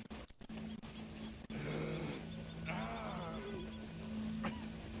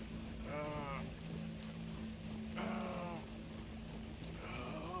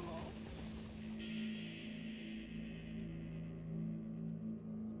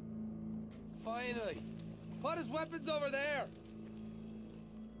 Finally. Put his weapons over there.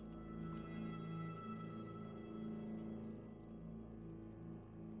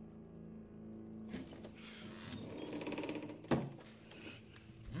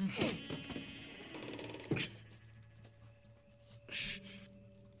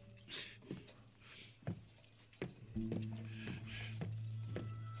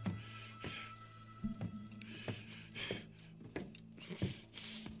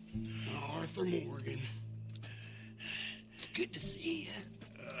 Arthur Morgan. It's good to see you.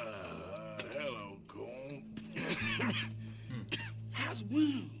 Hello, Cole. How's the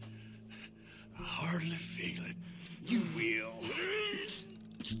wound? I hardly feel it. You will.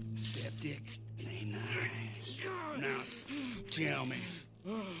 Septic. Ain't nice. Now, tell me.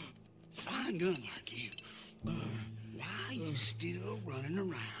 Fine gun like you. Why you still running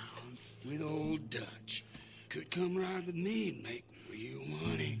around with old Dutch? Could come right with me and make real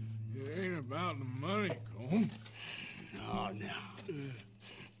money. It ain't about the money, Cole. No.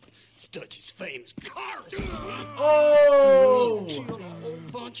 It's Dutch's famous cars. Oh! He killed a whole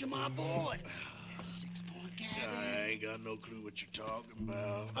bunch of my boys. 6-point cabin. I ain't got no clue what you're talking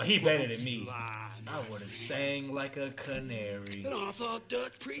about. Oh, he better than me. I would have sang like a canary. And I thought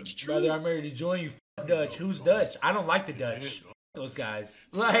Dutch preached truth. Brother, I'm ready to join you. F Dutch. Who's Dutch? I don't like the Dutch. F those guys.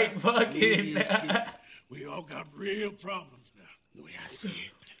 Like, fucking. We all got real problems now. The way I see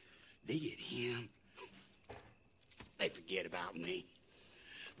it, they get him. They forget about me.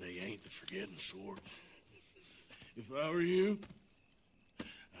 They ain't the forgetting sort. If I were you,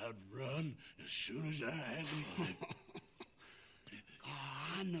 I'd run as soon as I had the money.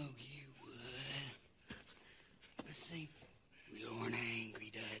 Oh, I know you would. But see, we lure an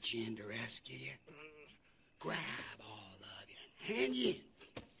angry Dutch in to rescue you. Grab all of you and hand you in.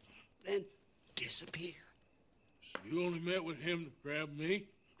 Then disappear. So you only met with him to grab me?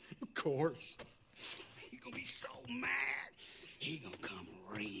 Of course. He gonna be so mad. He gonna come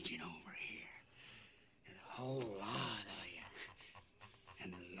raging over here. And a whole lot of you.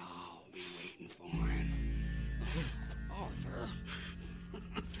 And the law will be waiting for him. Arthur.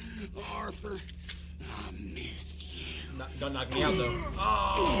 Arthur, I missed you. Don't knock me out, though.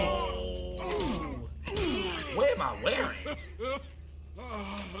 Oh! What am I wearing?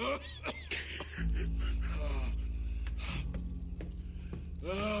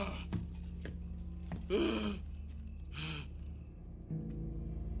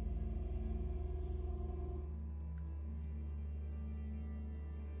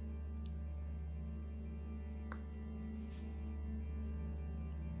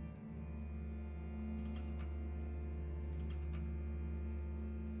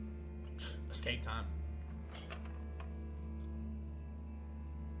 Escape time.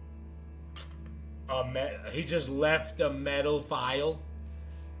 He just left a metal file.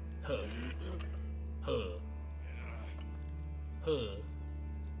 Huh.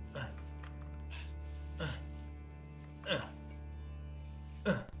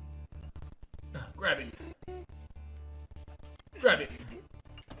 Grab it. Grab it.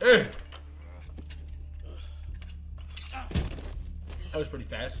 Hey. That was pretty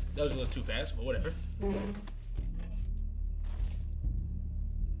fast. That was a little too fast, but whatever.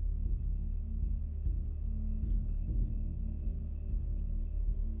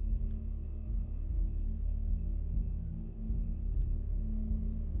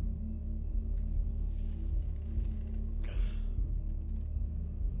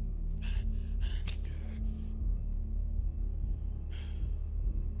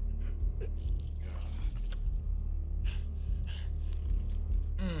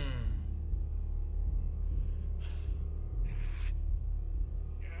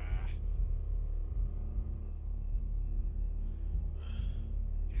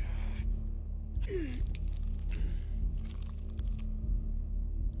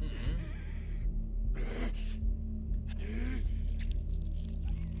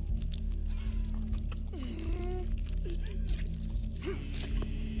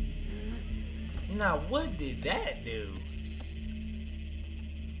 Now, what did that do?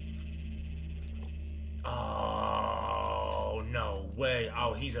 Oh, no way.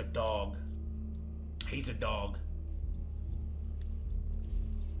 Oh, he's a dog. He's a dog.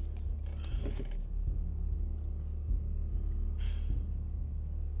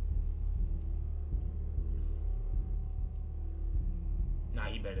 Nah,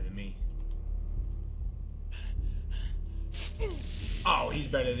 he better than me. Oh, he's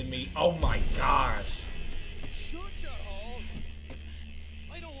better than me. Oh my gosh. Shut your hole.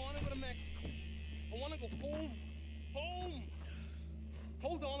 I don't want to go to Mexico. I want to go home. Home.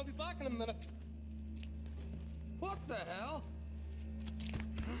 Hold on, I'll be back in a minute. What the hell?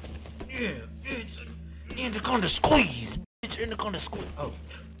 Yeah, bitch. Anaconda squeeze. Bitch, anaconda squeeze. Oh.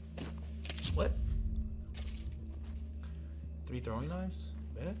 What? 3 throwing knives?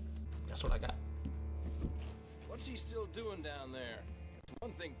 Bet. That's what I got. What's he still doing down there? It's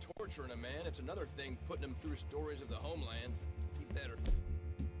one thing torturing a man, it's another thing putting him through stories of the homeland. He better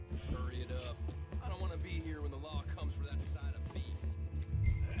hurry it up. I don't want to be here when the law comes for that side of beef.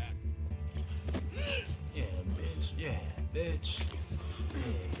 Yeah, bitch. Yeah, bitch.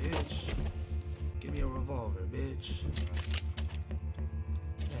 Yeah, bitch. Give me a revolver, bitch.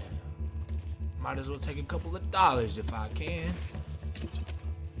 Yeah. Might as well take a couple of dollars if I can.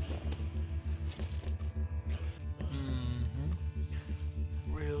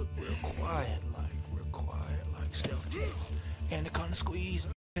 Real quiet, like stealth kill. Anaconda squeeze,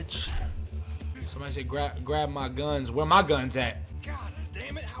 bitch. Somebody said grab my guns. Where my guns at? God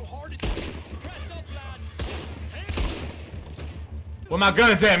damn it, how hard is it? Press up, lads. Where my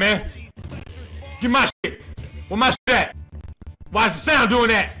guns at, man? Get my shit. Where my shit at? Why is the sound doing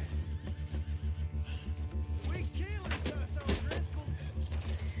that?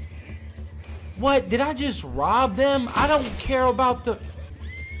 What? Did I just rob them? I don't care about the...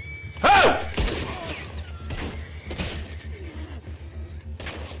 Oh!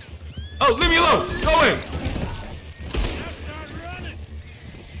 Oh, leave me alone! Go away!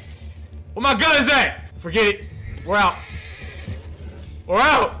 Where my gun is at? Forget it. We're out. We're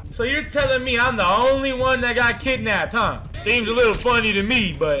out! So you're telling me I'm the only one that got kidnapped, huh? Seems a little funny to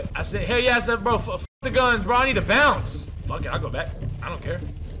me, but I said, hell yeah, I said, bro, f the guns, bro. I need to bounce. Fuck it, I'll go back. I don't care.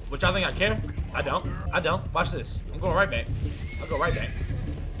 What y'all think I care? I don't. I don't. Watch this. I'm going right back. I'll go right back.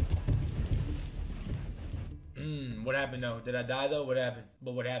 What happened though? Did I die though? What happened?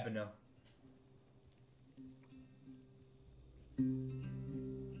 But what happened though?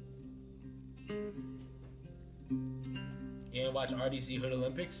 You didn't watch RDC Hood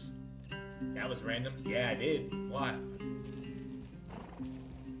Olympics? That was random. Yeah, I did. Why?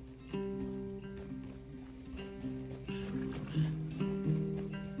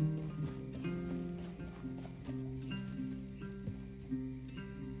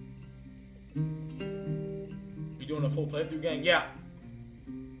 You doing a full playthrough gang? Yeah.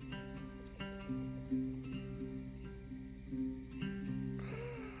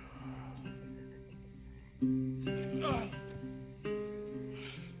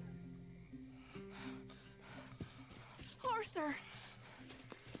 Arthur.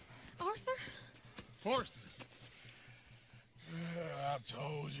 Arthur? Forster. I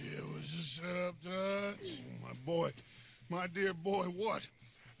told you it was a setup, Dutch. My boy, my dear boy, what?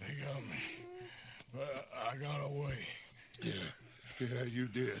 They got me. But I got away. Yeah, you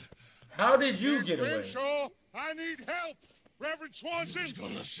did. How did you get away? Renshaw, I need help. Reverend Swanson. He's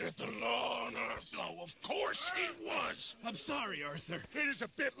gonna set the law on us. Oh, of course he was. I'm sorry, Arthur. It is a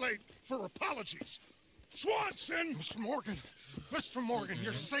bit late for apologies. Swanson! Mr. Morgan,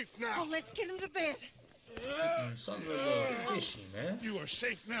 you're safe now. Oh, let's get him to bed. Something's a little fishy, man. You are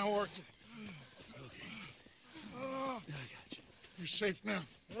safe now, Arthur. Okay. I got you. You're safe now.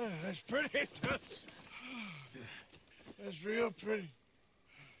 That's pretty, Toots. That's real pretty.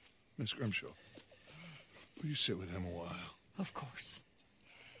 Miss Grimshaw, will you sit with him a while? Of course.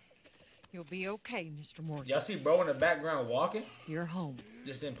 You'll be okay, Mr. Morgan. Y'all see bro in the background walking? You're home.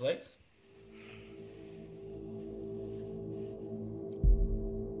 Just in place?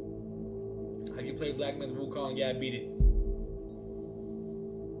 Have you played Black Myth Wukong? Yeah, I beat it.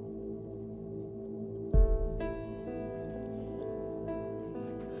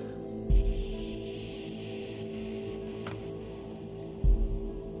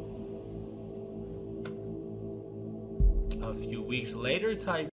 A few weeks later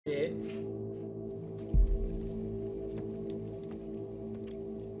type shit.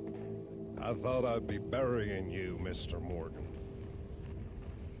 I thought I'd be burying you, Mr. Morgan.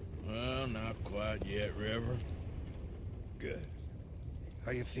 Well, not quite yet, Reverend. Good.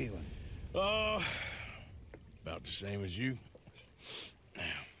 How you feeling? Oh, about the same as you.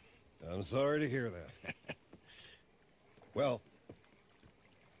 I'm sorry to hear that. Well,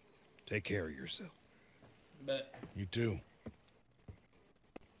 take care of yourself. But you too.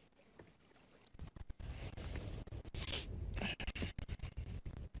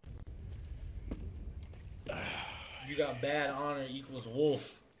 You got bad honor equals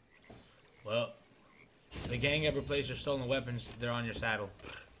wolf. Well, if the gang ever plays your stolen weapons, they're on your saddle.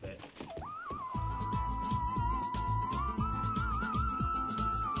 But